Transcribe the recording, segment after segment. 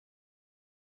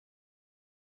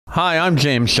Hi, I'm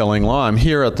James Shillinglaw. I'm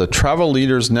here at the Travel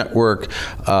Leaders Network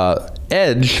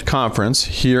EDGE conference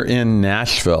here in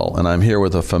Nashville, and I'm here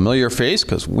with a familiar face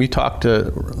because we talk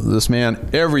to this man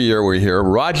every year we're here,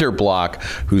 Roger Block,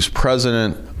 who's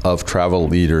president of Travel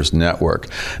Leaders Network.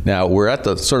 Now, we're at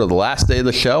the sort of the last day of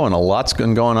the show, and a lot's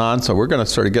been going on, so we're going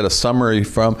to sort of get a summary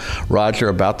from Roger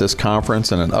about this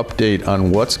conference and an update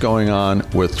on what's going on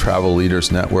with Travel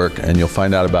Leaders Network, and you'll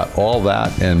find out about all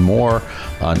that and more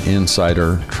on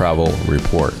Insider Travel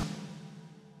Report.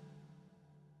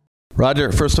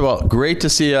 Roger, first of all, great to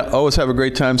see you. Always have a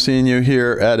great time seeing you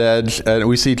here at EDGE. And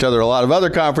we see each other at a lot of other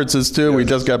conferences, too. Yes. We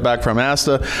just got back from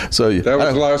ASTA. That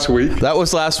was last week. That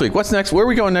was last week. What's next? Where are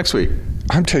we going next week?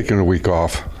 I'm taking a week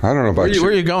off. I don't know about you.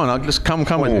 Where are you going? I'll just come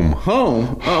home. with you.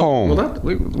 Home? Home. Well,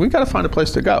 we got to find a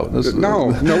place to go.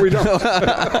 No, we don't.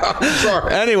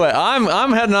 Sorry. Anyway,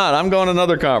 I'm heading on. I'm going to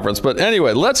another conference. But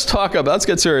anyway, let's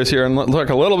get serious here and talk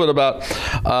a little bit about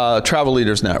Travel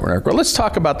Leaders Network. Well, let's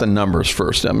talk about the numbers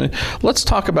first. I mean, let's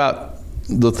talk about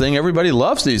the thing everybody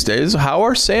loves these days. How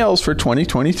are sales for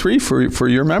 2023 for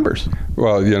your members?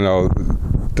 Well,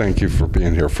 thank you for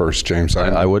being here first, James.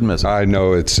 I wouldn't miss it. I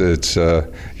know it's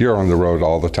you're on the road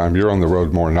all the time. You're on the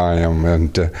road more than I am,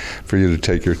 and for you to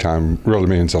take your time really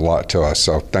means a lot to us.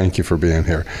 So thank you for being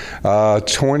here.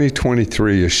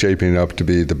 2023 is shaping up to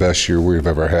be the best year we've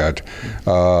ever had.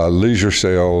 Leisure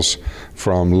sales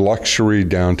from luxury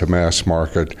down to mass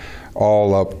market,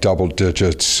 all up double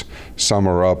digits. Some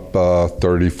are up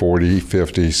 30, 40,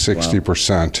 50, 60%.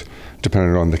 Wow.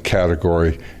 Depending on the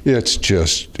category. It's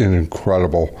just an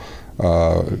incredible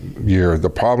year. The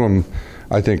problem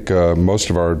I think most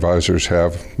of our advisors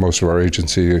have, most of our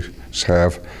agencies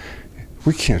have,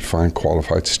 we can't find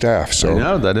qualified staff. So I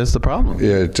know, that is the problem.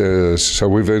 So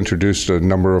we've introduced a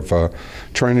number of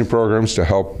training programs to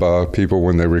help people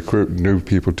when they recruit new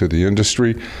people to the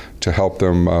industry, to help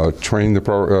them train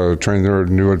their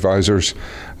new advisors.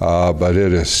 But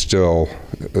it is still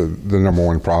the number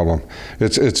one problem.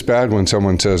 It's bad when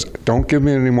someone says, "Don't give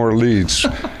me any more leads."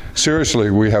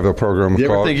 Seriously, we have a program called...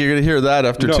 You ever think you're going to hear that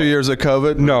after 2 years of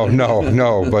COVID?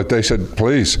 No. But they said,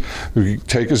 please,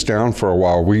 take us down for a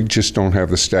while. We just don't have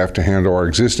the staff to handle our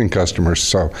existing customers.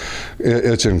 So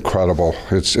it's incredible.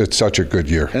 It's such a good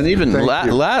year. And even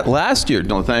last year,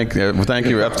 thank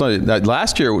you. Absolutely.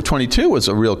 Last year, 22 was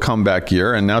a real comeback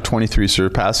year, and now 23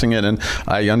 surpassing it. And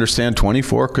I understand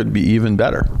 24 could be even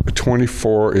better.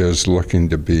 24 is looking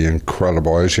to be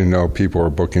incredible. As you know, people are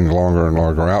booking longer and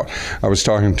longer out. I was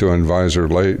talking to an advisor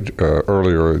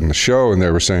earlier in the show, and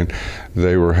they were saying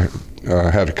they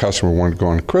had a customer wanted to go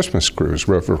on a Christmas cruise,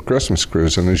 river Christmas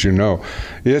cruise, and as you know,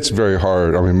 it's very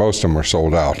hard. I mean, most of them are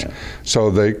sold out. Yeah. So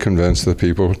they convinced the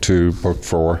people to book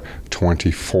for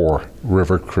 24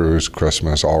 river cruise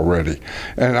Christmas already.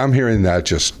 And I'm hearing that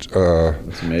just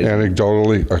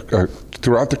anecdotally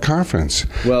throughout the conference.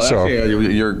 Well,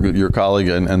 actually, your colleague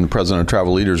and the president of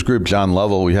Travel Leaders Group, John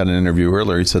Lovell, we had an interview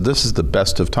earlier. He said this is the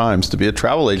best of times to be a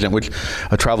travel agent,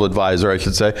 a travel advisor, I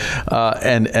should say,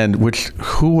 and which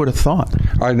who would have thought?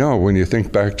 I know. When you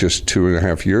think back just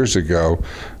 2.5 years ago,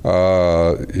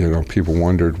 people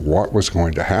wondered what was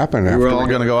going to happen. We were all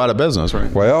going to go out of business,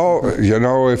 right? Well,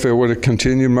 if it would have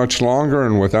continued much longer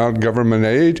and without government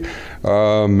aid,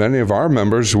 many of our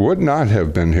members would not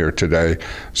have been here today.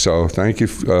 So thank you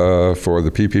for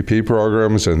the PPP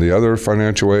programs and the other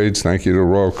financial aids. Thank you to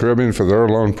Royal Caribbean for their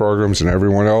loan programs and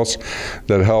everyone else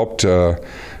that helped.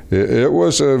 It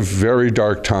was a very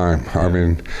dark time. I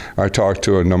mean, I talked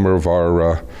to a number of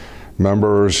our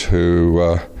members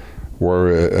who were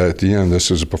at the end. This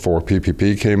was before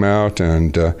PPP came out,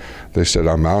 and they said,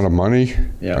 "I'm out of money.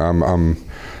 Yeah.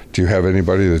 Do you have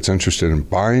anybody that's interested in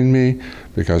buying me?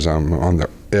 Because I'm on the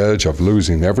edge of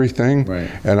losing everything." Right.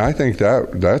 And I think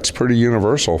that's pretty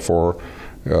universal for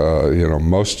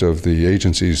most of the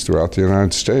agencies throughout the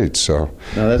United States. So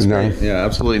no, that's great. Yeah,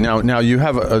 absolutely. Now you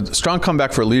have a strong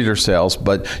comeback for leisure sales,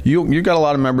 but you got a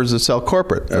lot of members that sell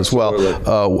corporate as well.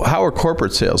 How are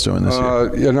corporate sales doing this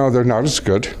year? They're not as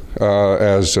good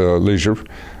as leisure.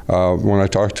 When I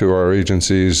talk to our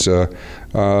agencies,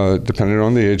 depending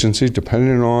on the agency,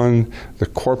 depending on the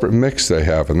corporate mix they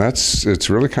have, and it's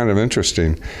really kind of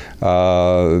interesting.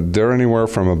 They're anywhere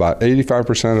from about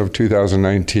 85% of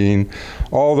 2019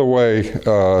 all the way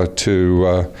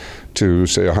to to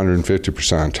say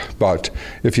 150%. But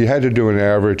if you had to do an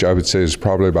average, I would say it's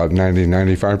probably about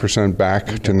 90-95%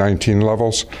 back to 19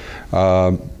 levels.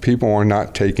 People are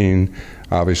not taking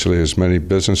obviously as many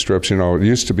business trips. It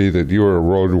used to be that you were a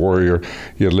road warrior.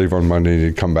 You'd leave on Monday and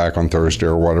you'd come back on Thursday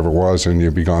or whatever it was, and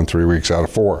you'd be gone 3 weeks out of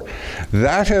 4.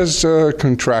 That has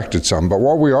contracted some. But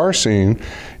what we are seeing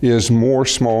is more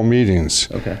small meetings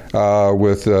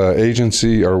with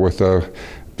agency or with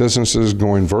businesses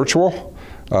going virtual.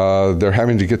 They're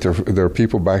having to get their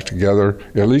people back together,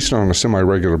 at least on a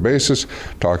semi-regular basis,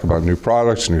 talk about new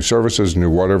products, new services, new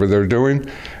whatever they're doing,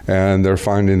 and they're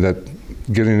finding that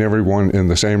getting everyone in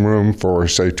the same room for,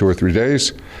 say, 2 or 3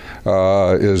 days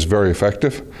is very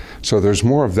effective. So there's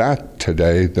more of that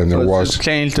today than there was. It's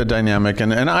changed the dynamic,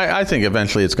 and I think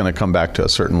eventually it's going to come back to a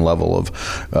certain level of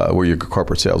where your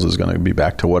corporate sales is going to be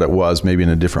back to what it was, maybe in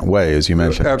a different way, as you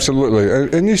mentioned.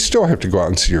 Absolutely, and you still have to go out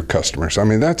and see your customers. I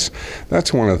mean, that's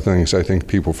one of the things I think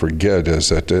people forget is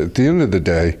that at the end of the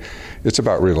day, it's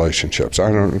about relationships. I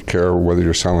don't care whether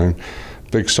you're selling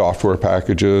big software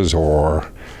packages or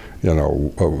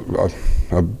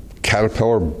a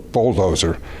Caterpillar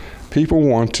bulldozer. People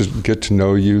want to get to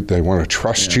know you. They want to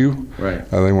trust you. Right.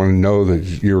 They want to know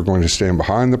that you're going to stand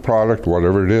behind the product,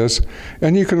 whatever it is.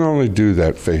 And you can only do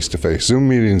that face-to-face. Zoom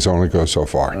meetings only go so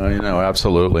far.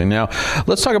 Absolutely. Now,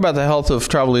 let's talk about the health of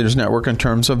Travel Leaders Network in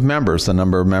terms of members, the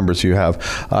number of members you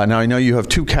have. Now, I know you have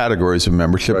 2 categories of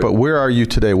membership, right, but where are you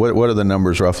today? What are the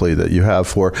numbers roughly that you have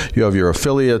for? You have your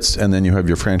affiliates, and then you have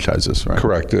your franchises, right?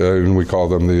 Correct. And we call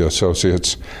them the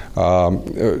associates.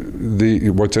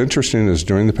 What's interesting is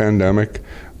during the pandemic,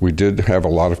 we did have a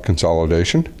lot of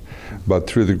consolidation, but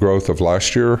through the growth of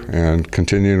last year and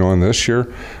continuing on this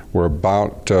year, we're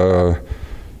about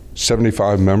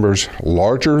 75 members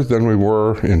larger than we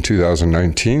were in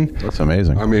 2019. That's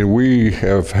amazing. I mean, we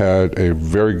have had a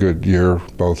very good year,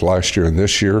 both last year and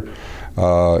this year,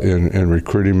 in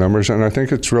recruiting members, and I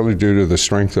think it's really due to the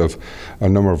strength of a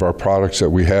number of our products that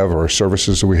we have, our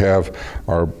services that we have.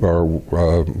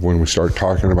 When we start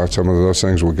talking about some of those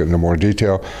things, we'll get into more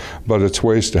detail, but it's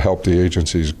ways to help the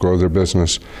agencies grow their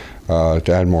business,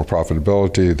 to add more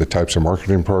profitability, the types of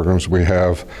marketing programs we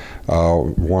have.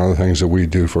 One of the things that we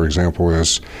do, for example,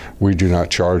 is we do not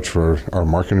charge for our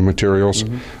marketing materials,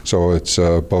 so it's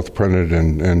both printed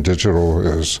and digital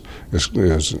is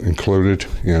included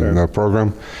in the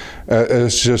program.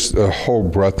 It's just a whole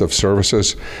breadth of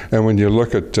services, and when you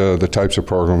look at the types of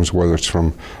programs, whether it's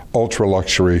from ultra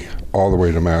luxury all the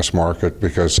way to mass market,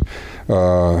 because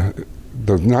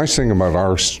the nice thing about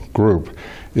our group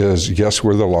is, yes,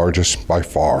 we're the largest by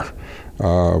far.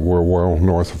 We're well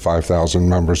north of 5,000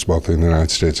 members, both in the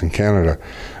United States and Canada.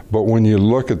 But when you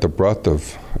look at the breadth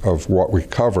of what we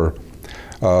cover,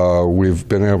 we've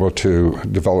been able to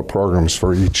develop programs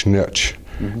for each niche.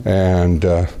 And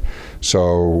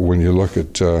so when you look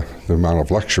at the amount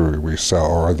of luxury we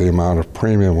sell, or the amount of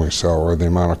premium we sell, or the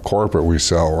amount of corporate we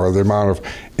sell, or the amount of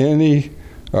any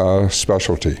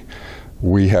specialty,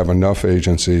 we have enough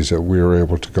agencies that we are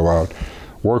able to go out,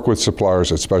 work with suppliers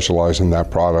that specialize in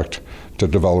that product to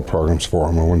develop programs for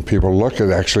them. And when people look at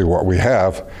actually what we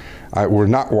have, we're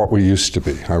not what we used to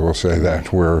be, I will say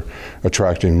that. We're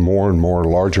attracting more and more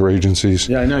larger agencies.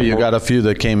 Yeah, I know you got a few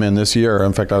that came in this year.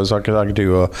 In fact, I was talking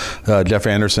to Jeff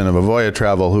Anderson of Avoya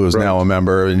Travel, who is now a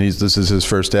member, and this is his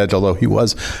first Edge, although he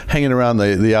was hanging around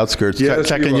the outskirts,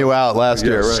 checking you out last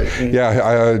year. Right?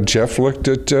 Yeah, Jeff looked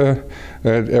at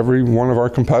every one of our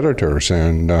competitors,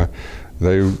 and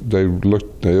they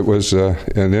looked. It was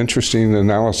an interesting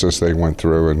analysis they went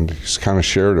through, and he's kind of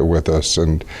shared it with us.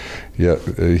 And yet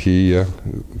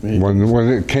when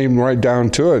it came right down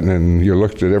to it, and you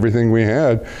looked at everything we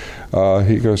had,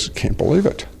 he goes, "Can't believe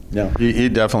it." Yeah, he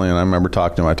definitely, and I remember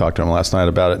talking to him. I talked to him last night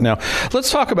about it. Now,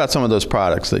 let's talk about some of those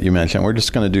products that you mentioned. We're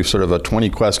just going to do sort of a 20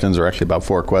 questions, or actually about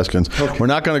 4 questions. Okay. We're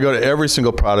not going to go to every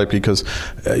single product because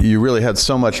you really had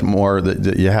so much more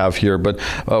that you have here. But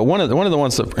one of the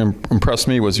ones that impressed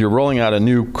me was you're rolling out a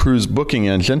new cruise booking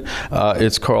engine.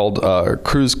 It's called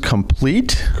Cruise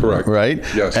Complete. Correct. Right?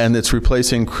 Yes. And it's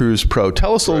replacing Cruise Pro.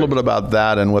 Tell us a little bit about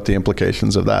that and what the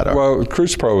implications of that are. Well,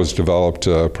 Cruise Pro was developed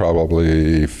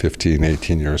probably 15,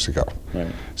 18 years ago. Right.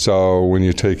 So when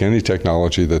you take any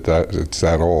technology it's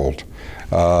that old,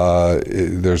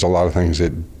 there's a lot of things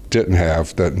it didn't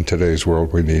have that in today's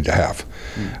world we need to have.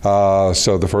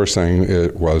 So the first thing,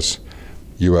 it was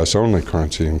U.S. only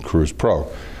currency in Cruise Pro.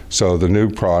 So the new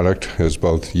product is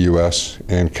both U.S.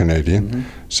 and Canadian.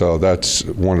 So that's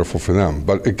wonderful for them.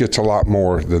 But it gets a lot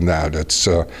more than that. It's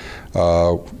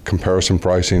comparison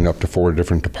pricing up to 4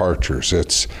 different departures.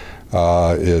 It's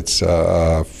It's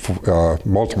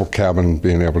multiple cabin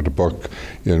being able to book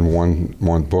in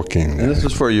one booking. And this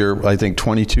is for your, I think,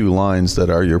 22 lines that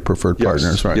are your preferred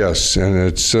partners, right? Yes, and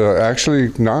it's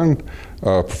actually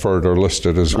non-preferred or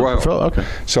listed as well. Okay.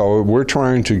 So we're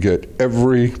trying to get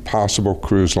every possible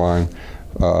cruise line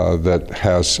that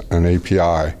has an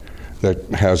API, that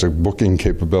has a booking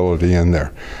capability in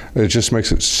there. It just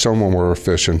makes it so much more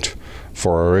efficient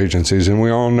for our agencies, and we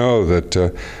all know that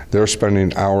they're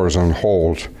spending hours on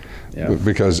hold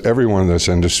because everyone in this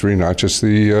industry, not just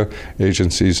the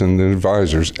agencies and the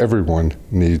advisors, everyone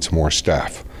needs more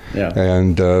staff. Yeah.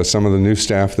 And some of the new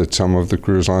staff that some of the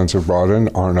cruise lines have brought in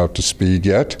aren't up to speed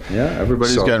yet. Yeah,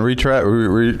 everybody's getting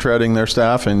retreading their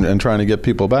staff and trying to get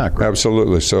people back. Right?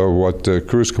 Absolutely. So what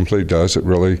Cruise Complete does, it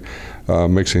really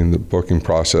makes the booking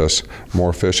process more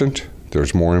efficient.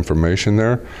 There's more information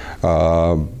there,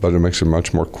 but it makes it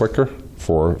much more quicker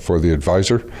for the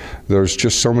advisor. There's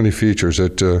just so many features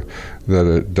that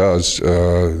it does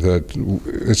that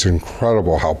it's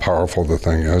incredible how powerful the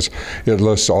thing is. It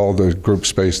lists all the group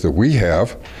space that we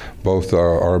have, both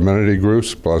our amenity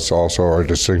groups plus also our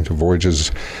distinctive voyages,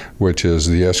 which is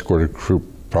the escorted group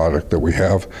product that we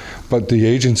have. But the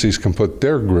agencies can put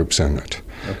their groups in it.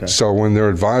 Okay. So when their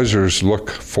advisors look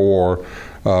for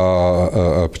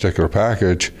a particular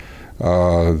package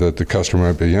that the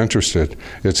customer might be interested,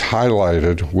 it's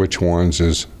highlighted which ones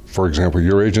is, for example,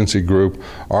 your agency group,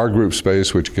 our group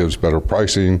space, which gives better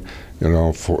pricing,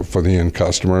 for the end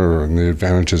customer and the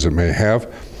advantages it may have.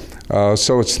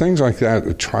 So it's things like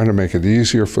that trying to make it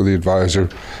easier for the advisor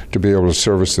to be able to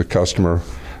service the customer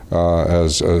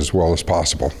as well as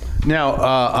possible. Now,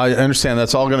 I understand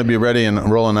that's all going to be ready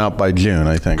and rolling out by June,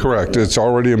 I think. Correct. It's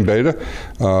already in beta.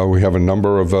 We have a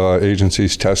number of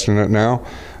agencies testing it now,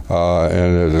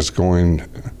 and it is going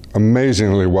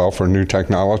amazingly well for new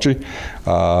technology,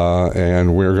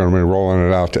 and we're going to be rolling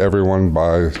it out to everyone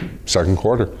by second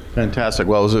quarter. Fantastic.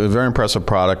 Well, it was a very impressive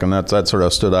product, and that sort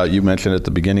of stood out. You mentioned at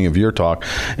the beginning of your talk.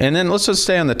 And then let's just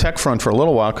stay on the tech front for a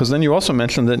little while, because then you also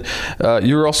mentioned that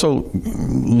you're also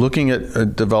looking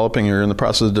at developing, you're in the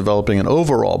process of developing an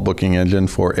overall booking engine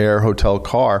for air, hotel,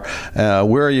 car.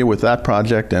 Where are you with that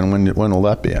project, and when will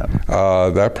that be out?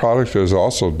 That product is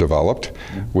also developed.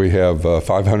 We have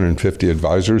 550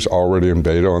 advisors already in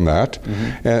beta on that.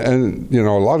 Mm-hmm. And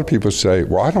a lot of people say,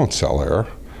 well, I don't sell air.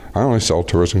 I only sell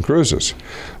tours and cruises.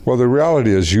 Well, the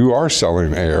reality is you are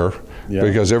selling air,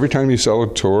 because every time you sell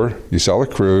a tour, you sell a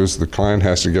cruise, the client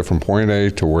has to get from point A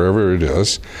to wherever it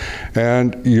is,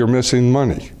 and you're missing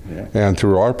money. Yeah. And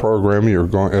through our program,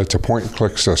 it's a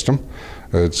point-and-click system.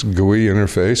 It's GUI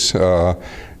interface.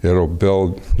 It'll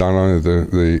build not only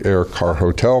the air, car,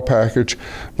 hotel package,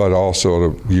 but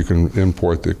also you can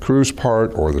import the cruise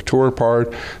part or the tour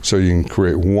part, so you can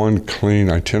create one clean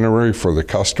itinerary for the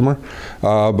customer.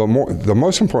 But the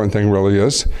most important thing really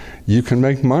is you can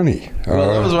make money.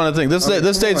 Well, that was one of the things.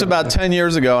 This dates about 10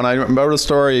 years ago, and I wrote a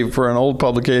story for an old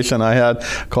publication I had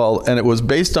and it was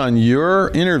based on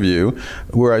your interview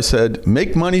where I said,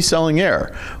 make money selling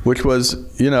air, which was,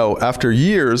 after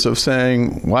years of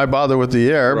saying, why bother with the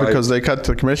air? Right. Because they cut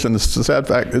the commission. The sad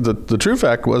fact, the true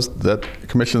fact was that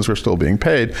commissions were still being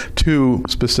paid to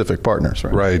specific partners.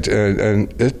 Right. Right,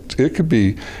 and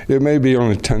it may be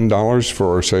only $10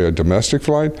 for, say, a domestic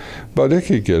flight, but it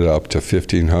could get up to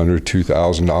 $1,500,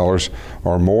 $2,000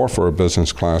 or more for a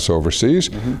business class overseas.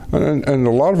 Mm-hmm. And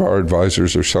a lot of our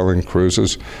advisors are selling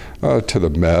cruises to the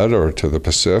Med or to the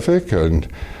Pacific, and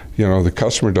the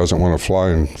customer doesn't want to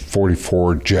fly in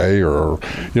 44J or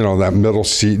that middle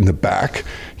seat in the back.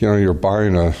 You're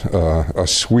buying a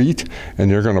suite and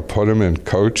you're going to put them in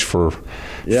coach for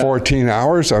 14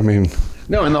 hours. I mean,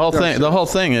 no, and the whole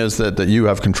thing is that you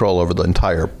have control over the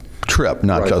entire trip,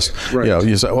 not just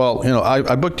you say, well,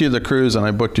 I booked you the cruise and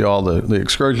I booked you all the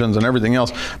excursions and everything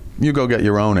else. You go get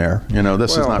your own air.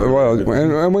 This is not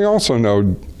and we also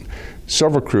know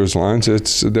several cruise lines,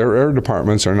 their air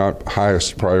departments are not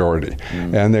highest priority,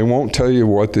 and they won't tell you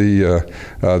what the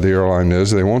airline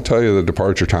is. They won't tell you the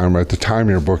departure time at the time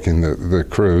you're booking the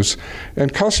cruise,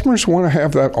 and customers want to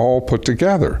have that all put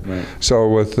together. Right. So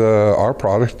with our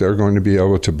product, they're going to be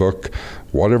able to book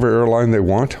whatever airline they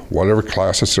want, whatever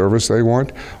class of service they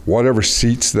want, whatever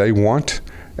seats they want,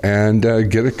 and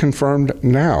get it confirmed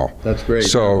now. That's great.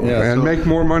 So make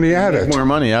more money at it. More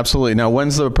money, absolutely. Now,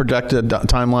 when's the projected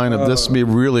timeline of this be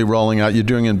really rolling out? You're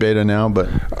doing it in beta now, but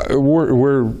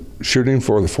we're shooting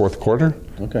for the fourth quarter.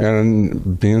 Okay.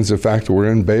 And being the fact that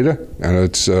we're in beta and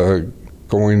it's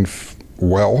going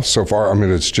well so far. I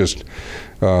mean, it's just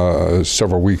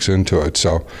several weeks into it.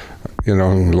 So,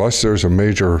 unless there's a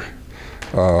major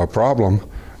problem,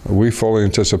 we fully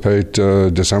anticipate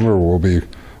December will be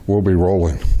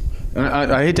rolling.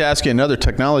 I hate to ask you another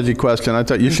technology question. I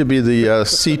thought you should be the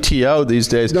CTO these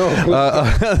days. No.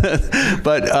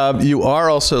 But you are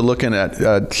also looking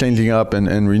at changing up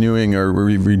and renewing or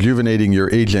rejuvenating your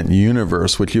agent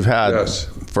universe, which you've had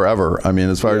forever. I mean,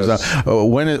 as far as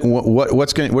what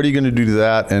are you going to do to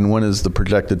that, and when is the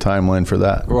projected timeline for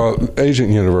that? Well, Agent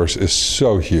Universe is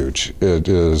so huge. It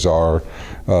is our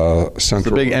central. It's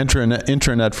the big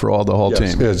intranet for all the whole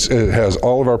team. It has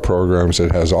all of our programs.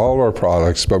 It has all of our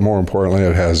products, but more importantly,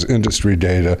 it has industry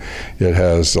data. It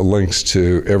has links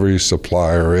to every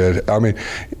supplier. It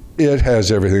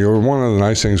has everything. One of the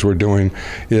nice things we're doing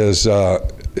is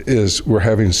we're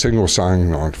having single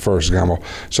sign-on, for example.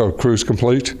 So Cruise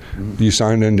Complete, you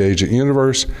sign into Agent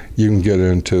Universe, you can get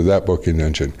into that booking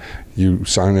engine. You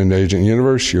sign into Agent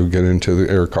Universe, you'll get into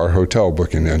the Aircar Hotel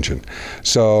booking engine.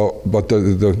 So, but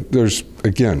there's,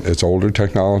 again, it's older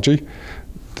technology.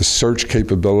 The search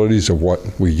capabilities of what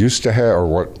we used to have, or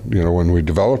what, when we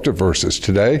developed it versus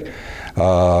today,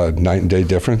 night and day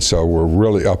difference. So we're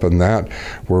really up in that.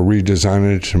 We're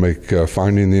redesigning it to make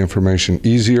finding the information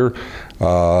easier,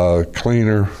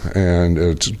 cleaner, and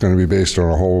it's going to be based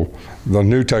on the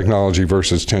new technology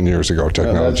versus 10 years ago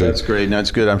technology. That's great, and that's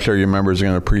good. I'm sure your members are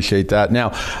going to appreciate that. Now,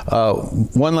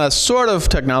 one last sort of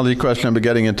technology question, but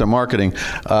getting into marketing.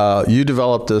 You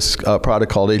developed this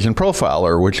product called Agent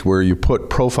Profiler, where you put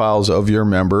profiles of your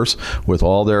members with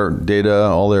all their data,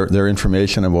 all their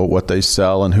information about what they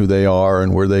sell and who they are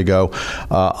and where they go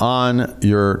on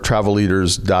your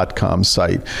travelleaders.com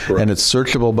site. Correct. And it's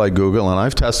searchable by Google, and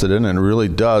I've tested it, and it really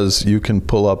does. You can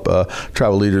pull up a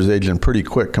Travel Leaders agent pretty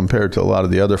quick compared to a lot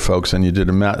of the other folks, and you did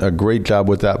a great job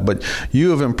with that. But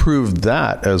you have improved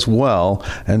that as well,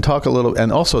 and talk a little.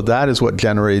 And also, that is what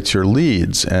generates your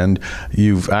leads, and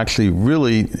you've actually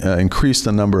really increased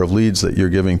the number of leads that you're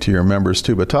giving to your members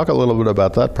too. But talk a little bit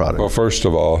about that product. Well, first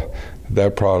of all,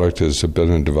 that product has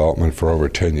been in development for over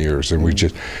 10 years, and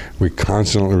we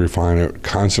constantly refine it,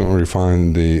 constantly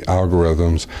refine the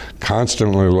algorithms,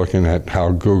 constantly looking at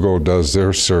how Google does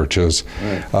their searches.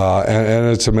 Right. And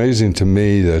it's amazing to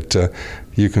me that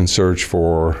you can search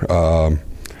for,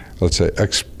 let's say,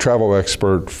 travel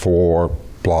expert for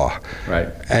blah. Right.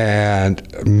 And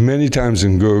many times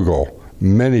in Google,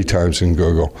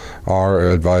 our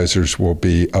advisors will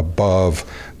be above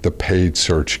the paid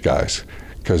search guys.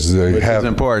 Which is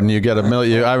important. You get a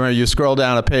million. I remember you scroll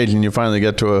down a page and you finally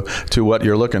get to what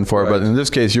you're looking for. Right. But in this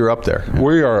case, you're up there.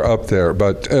 We are up there.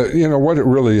 But what it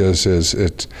really is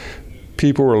it's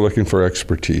people are looking for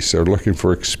expertise. They're looking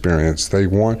for experience. They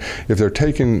want, if they're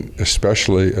taking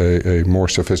especially a more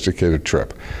sophisticated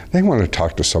trip, they want to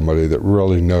talk to somebody that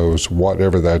really knows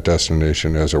whatever that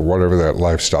destination is, or whatever that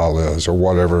lifestyle is, or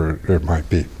whatever it might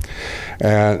be.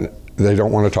 And they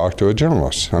don't want to talk to a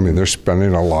generalist. I mean, they're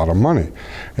spending a lot of money.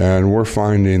 And we're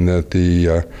finding that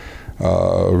the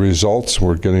results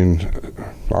we're getting,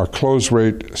 our close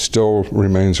rate still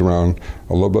remains around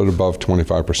a little bit above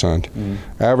 25%.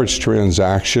 Average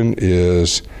transaction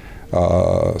is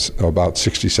about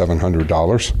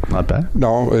 $6,700. Not bad.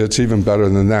 No, it's even better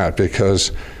than that, because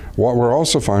what we're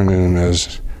also finding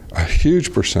is a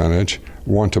huge percentage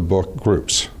want to book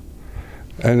groups.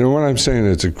 And when I'm saying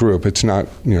it's a group, it's not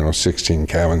 16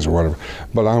 cabins or whatever,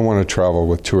 but I want to travel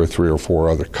with 2 or 3 or 4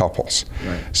 other couples.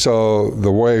 Right. So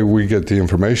the way we get the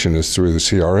information is through the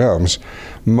CRMs.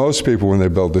 Most people, when they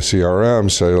build the CRM,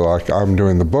 say, like, I'm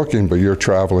doing the booking, but you're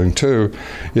traveling too,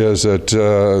 is that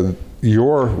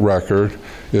your record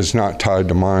is not tied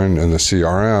to mine in the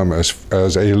CRM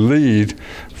as a lead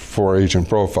for Agent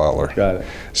Profiler. Got it.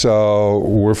 So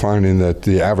we're finding that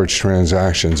the average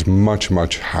transaction is much,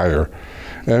 much higher.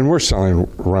 And we're selling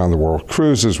around the world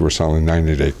cruises. We're selling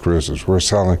 90-day cruises. We're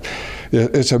selling,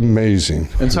 it's amazing.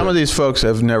 And some of these folks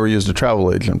have never used a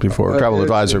travel agent before, travel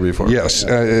advisor before. Yes,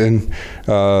 and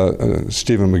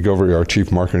Stephen McGilvery, our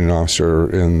Chief Marketing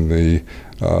Officer, in the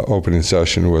opening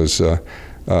session was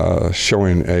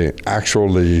showing an actual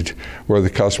lead where the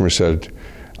customer said,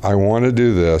 I want to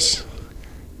do this.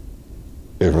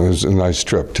 It was a nice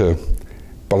trip too,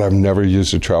 but I've never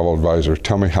used a travel advisor.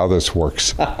 Tell me how this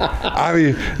works. I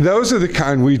mean, those are the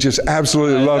kind we just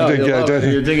absolutely love to get.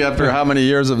 You think after how many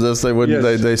years of this, they wouldn't.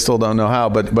 Yes. They still don't know how,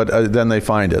 but then they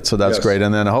find it. So that's great,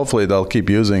 and then hopefully they'll keep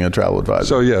using a travel advisor.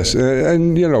 So yes,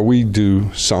 and we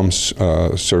do some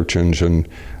search engine,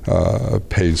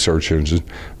 paid search engine,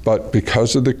 but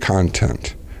because of the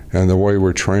content and the way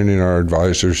we're training our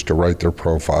advisors to write their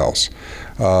profiles,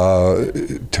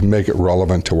 to make it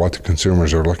relevant to what the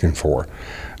consumers are looking for.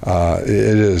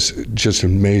 It is just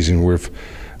amazing.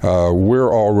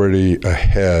 We're already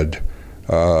ahead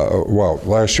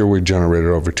Last year we generated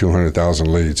over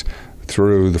 200,000 leads.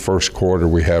 Through the first quarter,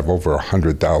 we have over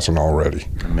 100,000 already.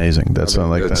 Amazing. That's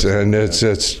like that. And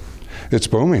it's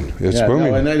booming. It's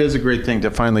booming. No, and that is a great thing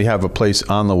to finally have a place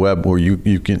on the web where you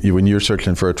can, when you're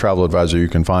searching for a travel advisor, you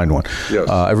can find one. Yes.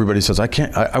 Everybody says,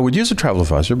 I would use a travel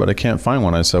advisor, but I can't find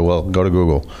one. I say, well, go to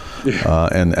Google,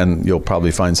 and you'll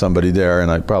probably find somebody there, and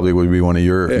I probably would be one of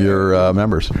your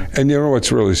members. And you know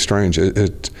what's really strange?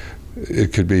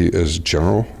 It could be as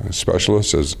general, as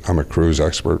specialist, as I'm a cruise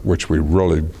expert, which we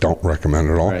really don't recommend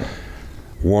at all. Right.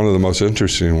 One of the most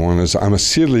interesting one is I'm a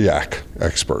celiac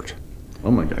expert.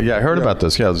 Oh my God! Yeah, I heard about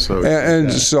this. Yeah,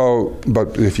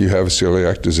 but if you have a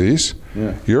celiac disease,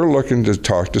 you're looking to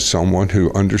talk to someone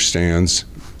who understands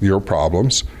your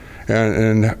problems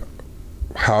and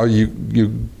how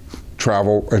you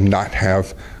travel and not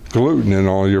have gluten in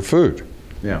all your food.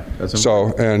 Yeah, that's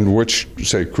important. And which,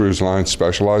 say, cruise lines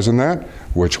specialize in that?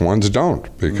 Which ones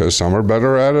don't? Because some are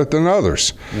better at it than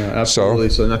others. Yeah, absolutely.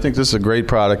 So I think this is a great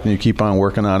product, and you keep on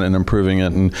working on it and improving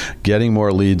it and getting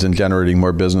more leads and generating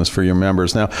more business for your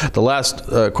members. Now, the last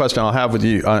question I'll have with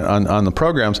you on the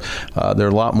programs, there are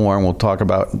a lot more, and we'll talk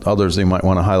about others you might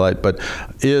want to highlight, but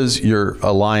is your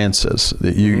alliances.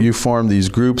 You form these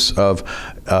groups of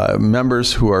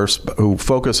members who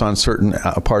focus on certain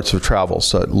parts of travel,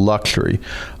 so luxury.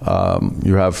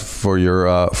 You have for your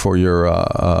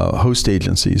host agencies,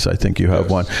 I think you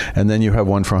have one, and then you have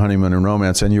one for honeymoon and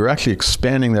romance, and you're actually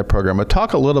expanding that program. But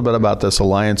talk a little bit about this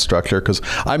alliance structure, because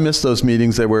I missed those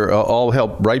meetings. They were all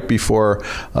held right before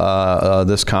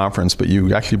this conference, but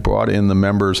you actually brought in the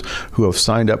members who have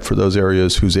signed up for those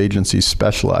areas whose agencies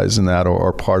specialize in that or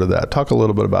are part of that. Talk a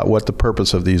little bit about what the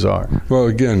purpose of these are. Well,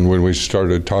 again, when we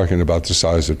started talking about the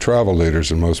size of travel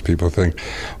leaders, and most people think,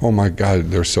 oh my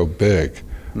God, they're so big.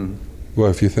 Well,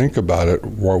 if you think about it,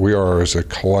 what we are is a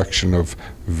collection of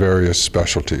various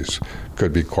specialties.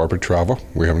 Could be corporate travel.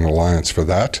 We have an alliance for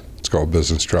that. It's called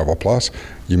Business Travel Plus.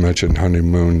 You mentioned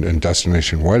honeymoon and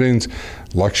destination weddings,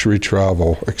 luxury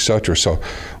travel, etc. So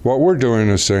what we're doing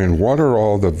is saying, what are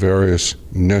all the various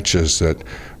niches that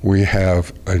we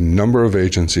have a number of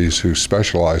agencies who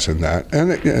specialize in that,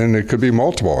 and it could be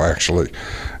multiple, actually.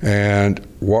 And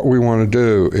what we want to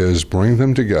do is bring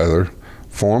them together,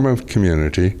 form a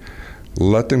community,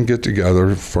 let them get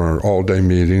together for all-day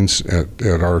meetings at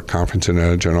our Conference and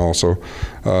Edge, and also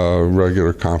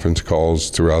regular conference calls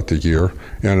throughout the year,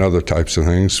 and other types of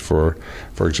things, for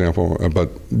example, but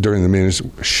during the meetings,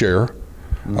 share,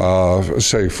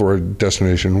 say for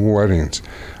destination weddings.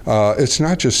 It's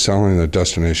not just selling the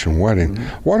destination wedding.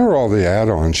 What are all the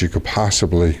add-ons you could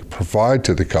possibly provide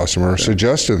to the customer, or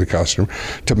suggest to the customer,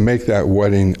 to make that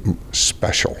wedding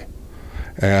special?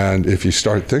 And if you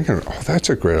start thinking, oh, that's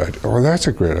a great idea, or that's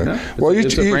a great idea. Yeah, well,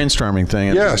 it's a brainstorming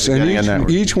thing. Yes,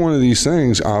 and each one of these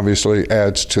things obviously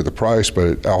adds to the price, but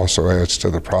it also adds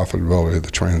to the profitability of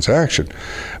the transaction.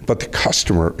 But the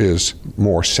customer is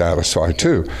more satisfied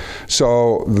too.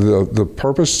 So the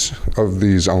purpose of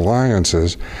these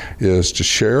alliances is to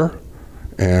share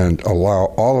and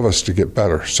allow all of us to get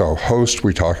better. So host,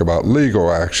 we talk about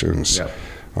legal actions. Yeah.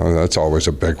 That's always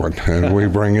a big one, and we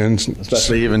bring in,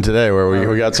 especially even today, where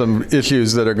we got some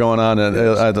issues that are going on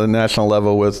at the national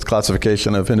level with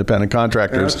classification of independent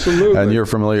contractors. Absolutely. And you're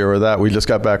familiar with that. We just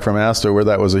got back from ASTR, where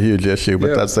that was a huge issue,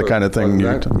 but that's the kind of thing.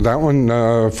 That one,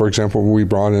 for example, we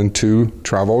brought in 2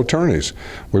 travel attorneys.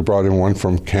 We brought in one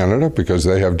from Canada because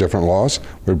they have different laws.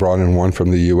 We brought in one from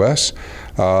the U.S.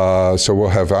 So we'll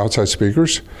have outside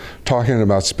speakers talking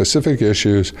about specific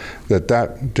issues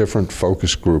that different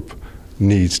focus group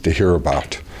needs to hear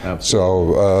about.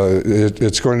 Absolutely. So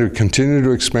it's going to continue to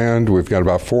expand. We've got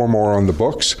about 4 more on the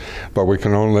books, but we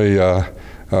can only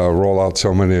roll out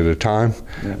so many at a time.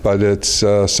 Yeah. But it's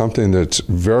something that's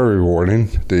very rewarding.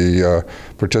 The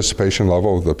participation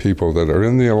level of the people that are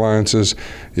in the alliances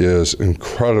is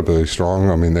incredibly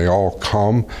strong. I mean, they all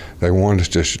come. They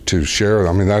want to share.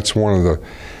 I mean, that's one of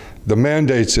the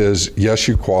mandates is, yes,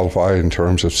 you qualify in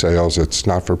terms of sales. It's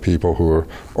not for people who are,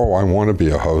 I want to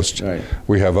be a host. Right.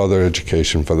 We have other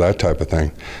education for that type of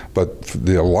thing. But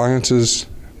the alliances,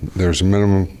 there's a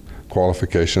minimum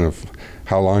qualification of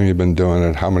how long you've been doing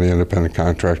it, how many independent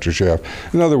contractors you have.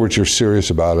 In other words, you're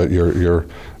serious about it. You're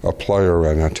a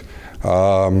player in it.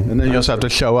 And then you also have to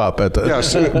show up at the...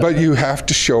 Yes, but you have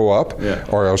to show up,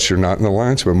 or else you're not in the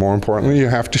alliance. But more importantly, you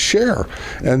have to share.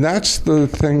 And that's the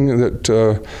thing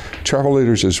that Travel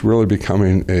Leaders is really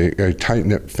becoming a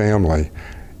tight-knit family.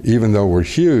 Even though we're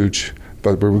huge,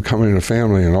 but we're becoming a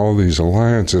family in all these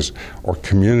alliances or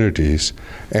communities.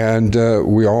 And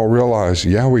we all realize,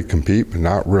 yeah, we compete, but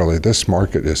not really. This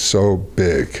market is so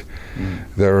big.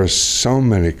 There are so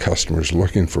many customers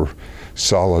looking for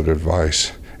solid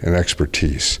advice and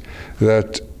expertise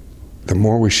that the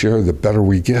more we share, the better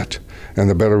we get. And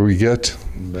the better we get,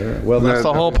 well, that's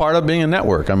the whole part of being a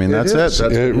network. I mean, that's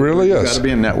it. It really is. You got to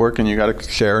be a network, and you got to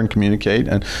share and communicate,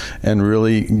 and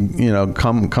really,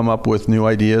 come up with new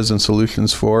ideas and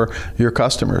solutions for your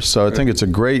customers. So I think it's a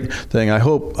great thing. I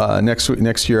hope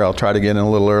next year I'll try to get in a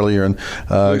little earlier and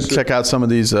check out some of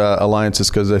these alliances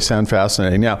because they sound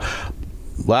fascinating. Now,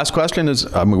 last question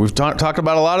is, we've talked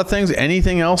about a lot of things.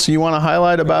 Anything else you want to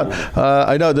highlight about?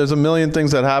 I know there's a million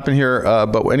things that happen here,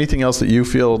 but anything else that you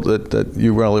feel that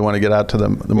you really want to get out to the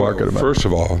market about? First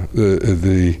of all,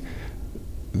 the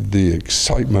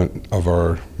excitement of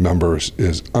our members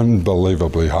is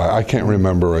unbelievably high. I can't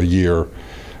remember a year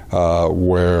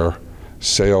where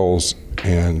sales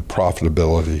and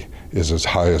profitability is as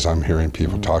high as I'm hearing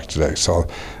people talk today. So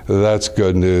that's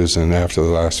good news, and after the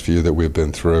last few that we've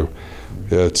been through,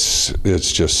 it's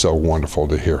just so wonderful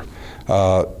to hear.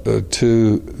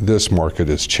 This market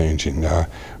is changing.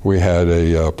 We had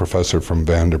a professor from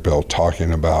Vanderbilt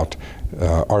talking about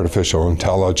artificial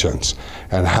intelligence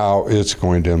and how it's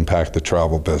going to impact the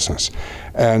travel business.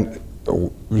 And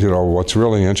what's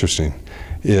really interesting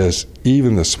is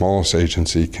even the smallest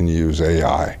agency can use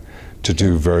AI to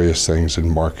do various things in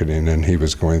marketing, and he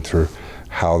was going through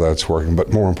how that's working.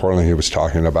 But more importantly, he was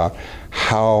talking about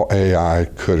how AI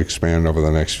could expand over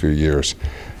the next few years.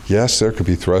 Yes, there could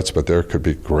be threats, but there could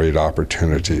be great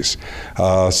opportunities.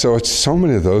 So it's so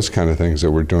many of those kind of things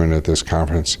that we're doing at this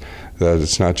conference that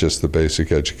it's not just the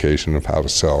basic education of how to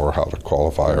sell or how to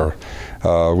qualify.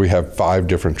 We have 5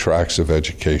 different tracks of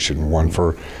education, one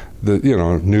for the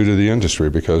new to the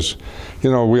industry, because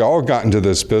we all got into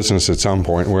this business at some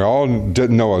point. We all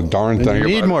didn't know a darn thing. You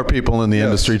need more people in the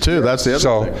industry too. That's the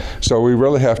other thing. So we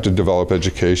really have to develop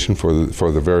education for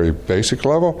the very basic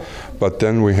level, but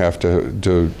then we have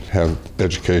to have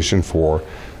education for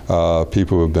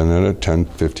people who have been in it 10,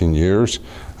 15 years.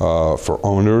 For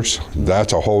owners,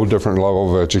 that's a whole different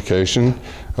level of education.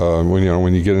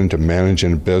 When you get into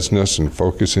managing a business and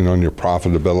focusing on your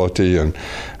profitability and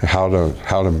how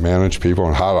to manage people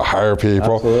and how to hire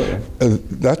people,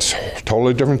 that's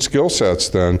totally different skill sets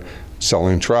than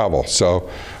selling travel. So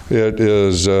it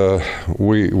is.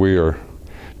 We are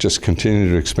just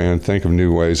continuing to expand, think of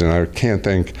new ways, and I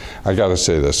got to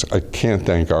say this, I can't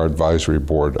thank our advisory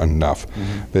board enough,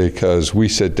 because we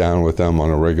sit down with them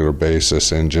on a regular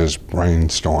basis and just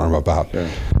brainstorm about,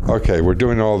 okay, we're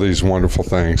doing all these wonderful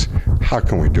things, how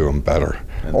can we do them better?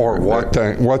 Or what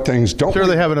things don't. Sure,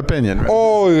 they have an opinion. Right?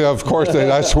 Oh, yeah, of course.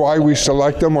 That's why we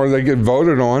select them, or they get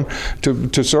voted on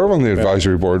to serve on the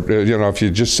advisory board. If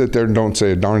you just sit there and don't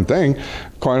say a darn thing,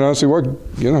 quite honestly,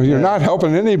 you're not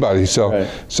helping anybody. So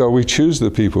we choose the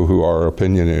people who are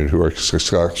opinionated, who are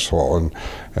successful,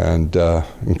 and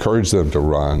encourage them to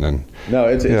run. And no,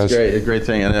 it's great, a great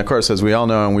thing. And of course, as we all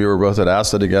know, and we were both at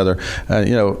ASTA together,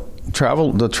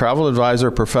 the travel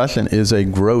advisor profession is a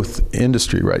growth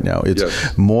industry right now.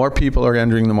 More people are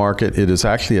entering the market. It is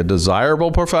actually a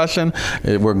desirable profession.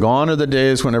 We're gone are the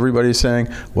days when everybody's saying,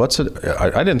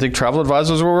 I didn't think travel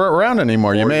advisors were around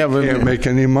anymore. You can't make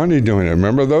any money doing it.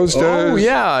 Remember those days? Oh,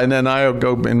 yeah. And then I'll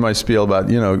go in my spiel about,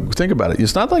 think about it.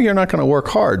 It's not like you're not going to work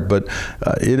hard, but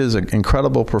it is an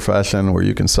incredible profession where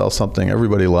you can sell something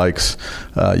everybody likes.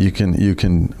 You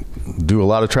can do a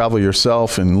lot of travel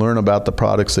yourself and learn about the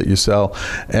products that you sell.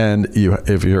 And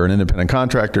if you're an independent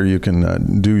contractor, you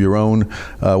can do your own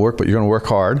work, but you're going to work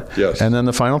hard. Yes. And then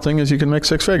the final thing is you can make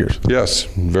 6 figures. Yes,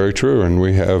 very true. And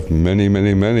we have many,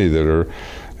 many, many that are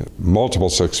multiple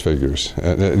 6 figures.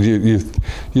 And you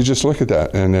just look at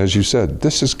that, and as you said,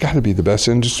 this has got to be the best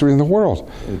industry in the world.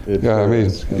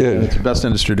 It's the best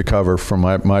industry to cover from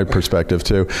my perspective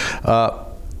too.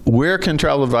 Where can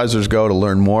travel advisors go to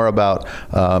learn more about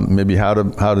maybe how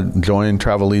to join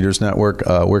Travel Leaders Network?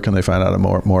 Where can they find out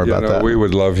more about that? We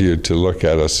would love you to look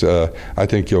at us. I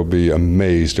think you'll be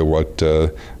amazed at what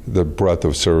the breadth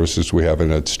of services we have,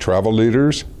 and it's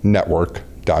TravelLeadersNetwork.com.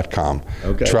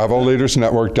 Okay.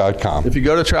 TravelLeadersNetwork.com. If you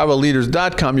go to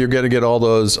TravelLeaders.com, you're going to get all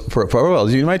those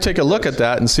profiles. You might take a look at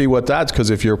that and see what that's,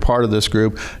 because if you're part of this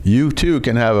group, you too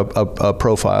can have a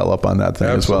profile up on that thing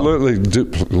as well. Absolutely.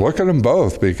 Look at them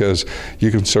both, because you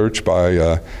can search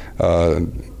by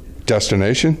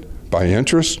destination, by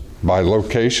interest, by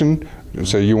location.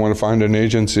 Say you want to find an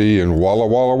agency in Walla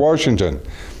Walla, Washington.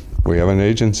 we have an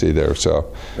agency there. So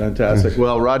fantastic.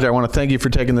 Well, Roger, I want to thank you for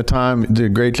taking the time. You did a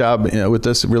great job with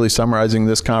this, really summarizing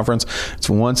this conference. It's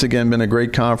once again been a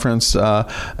great conference,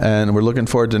 and we're looking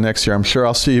forward to next year. I'm sure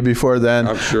I'll see you before then.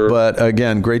 I'm sure. But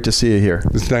again, great to see you here.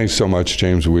 Thanks so much,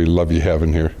 James. We love you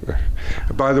having here.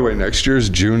 By the way, next year is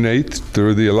June 8th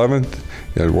through the 11th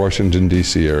at Washington,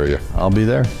 D.C. area. I'll be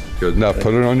there. Good enough.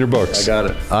 Put it on your books. I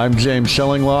got it. I'm James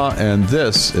Shillinglaw, and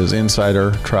this is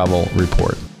Insider Travel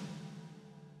Report.